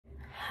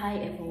Hi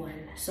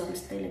everyone, so I'm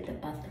still in the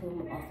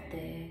bathroom of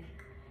the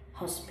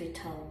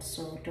hospital,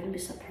 so don't be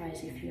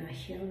surprised if you are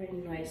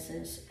hearing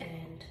noises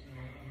and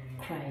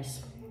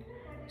cries.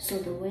 So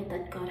the word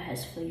that God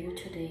has for you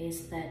today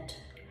is that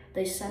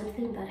there's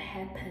something that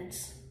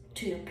happens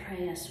to your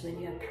prayers when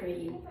you are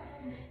praying.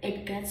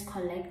 It gets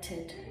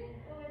collected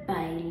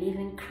by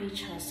living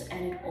creatures,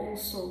 and it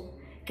also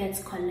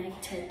gets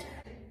collected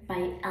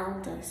by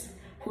elders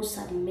who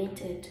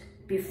submit it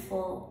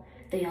before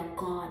their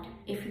God.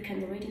 If you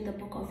can read in the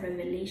book of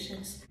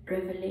Revelations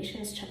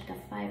chapter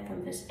 5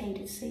 from verse 8,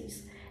 it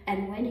says,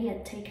 "And when he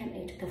had taken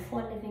it, the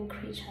 4 living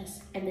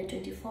creatures and the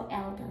 24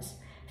 elders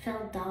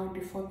fell down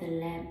before the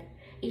Lamb.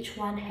 Each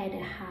one had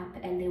a harp,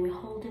 and they were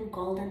holding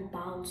golden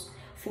bowls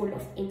full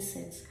of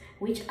incense,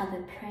 which are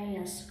the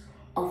prayers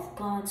of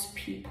God's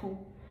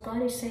people."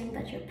 God is saying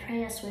that your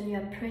prayers, when you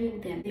are praying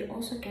them, they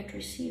also get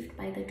received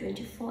by the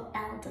 24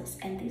 elders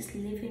and these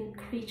living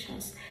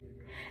creatures.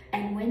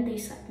 And when they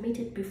submit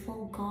it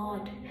before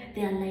God,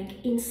 they are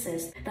like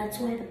incense. That's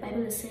why the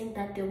Bible is saying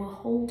that they were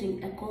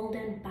holding a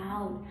golden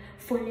bowl,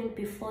 falling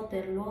before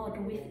the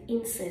Lord with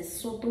incense.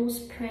 So those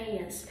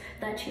prayers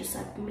that you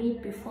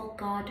submit before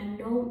God,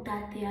 know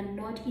that they are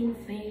not in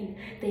vain.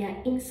 They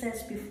are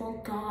incense before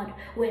God.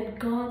 When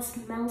God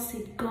smells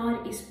it,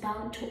 God is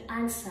bound to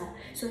answer.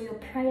 So your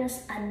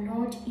prayers are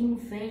not in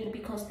vain,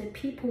 because the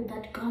people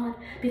that God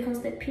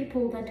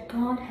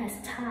has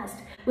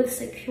tasked with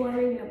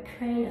securing your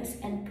prayers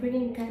and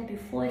bringing them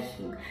before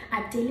Him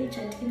are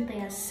diligent in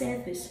their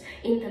service.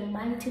 In the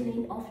mighty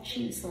name of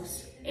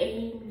Jesus,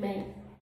 amen.